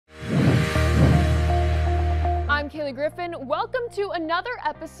Kaylee Griffin. Welcome to another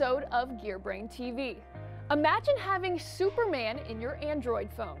episode of GBrain TV. Imagine having Superman in your Android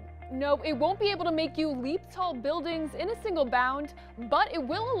phone. No, it won't be able to make you leap tall buildings in a single bound, but it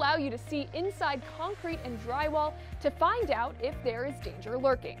will allow you to see inside concrete and drywall to find out if there is danger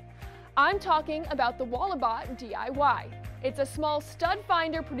lurking. I'm talking about the Walabot DIY. It's a small stud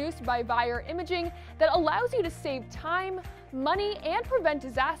finder produced by Wire Imaging that allows you to save time, money, and prevent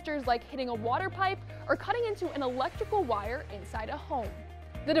disasters like hitting a water pipe or cutting into an electrical wire inside a home.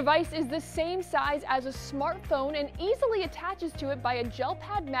 The device is the same size as a smartphone and easily attaches to it by a gel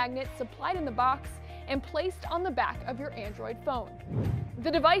pad magnet supplied in the box and placed on the back of your Android phone. The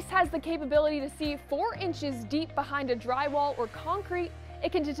device has the capability to see 4 inches deep behind a drywall or concrete.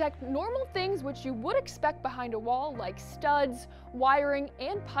 It can detect normal things which you would expect behind a wall, like studs, wiring,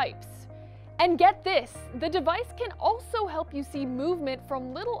 and pipes. And get this, the device can also help you see movement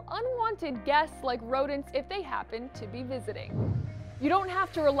from little unwanted guests like rodents if they happen to be visiting. You don't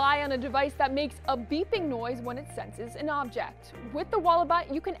have to rely on a device that makes a beeping noise when it senses an object. With the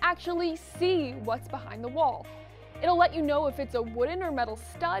Walabot, you can actually see what's behind the wall. It'll let you know if it's a wooden or metal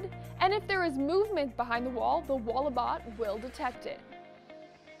stud, and if there is movement behind the wall, the Walabot will detect it.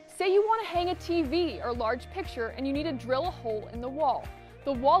 Say you want to hang a TV or large picture and you need to drill a hole in the wall.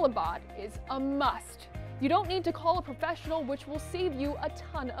 The Walabot is a must. You don't need to call a professional, which will save you a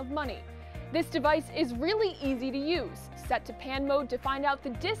ton of money. This device is really easy to use. Set to pan mode to find out the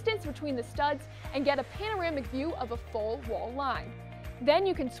distance between the studs and get a panoramic view of a full wall line. Then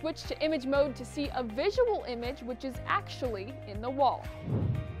you can switch to image mode to see a visual image which is actually in the wall.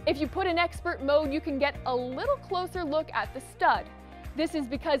 If you put in expert mode, you can get a little closer look at the stud. This is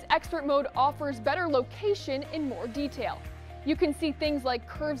because expert mode offers better location in more detail. You can see things like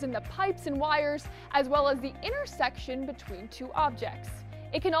curves in the pipes and wires, as well as the intersection between 2 objects.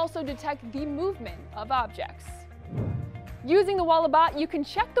 It can also detect the movement of objects. Using the Walabot, you can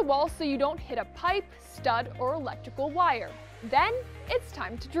check the wall so you don't hit a pipe, stud, or electrical wire. Then it's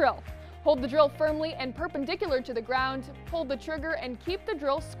time to drill. Hold the drill firmly and perpendicular to the ground, pull the trigger, and keep the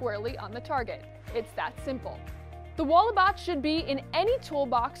drill squarely on the target. It's that simple. The Walabot should be in any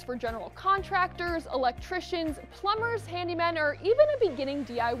toolbox for general contractors, electricians, plumbers, handymen, or even a beginning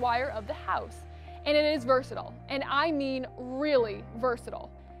DIYer of the house. And it is versatile, and I mean really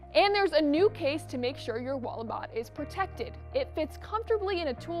versatile. And there's a new case to make sure your Walabot is protected. It fits comfortably in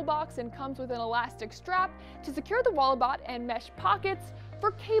a toolbox and comes with an elastic strap to secure the Walabot and mesh pockets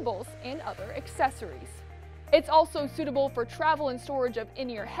for cables and other accessories. It's also suitable for travel and storage of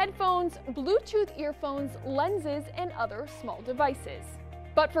in-ear headphones, Bluetooth earphones, lenses, and other small devices.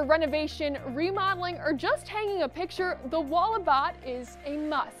 But for renovation, remodeling, or just hanging a picture, the Walabot is a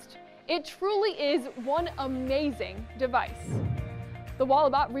must. It truly is one amazing device. The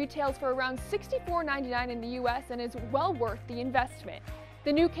Walabot retails for around $64.99 in the US and is well worth the investment.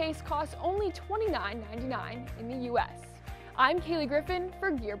 The new case costs only $29.99 in the US. I'm Kaylee Griffin for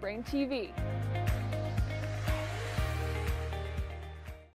GBrain TV.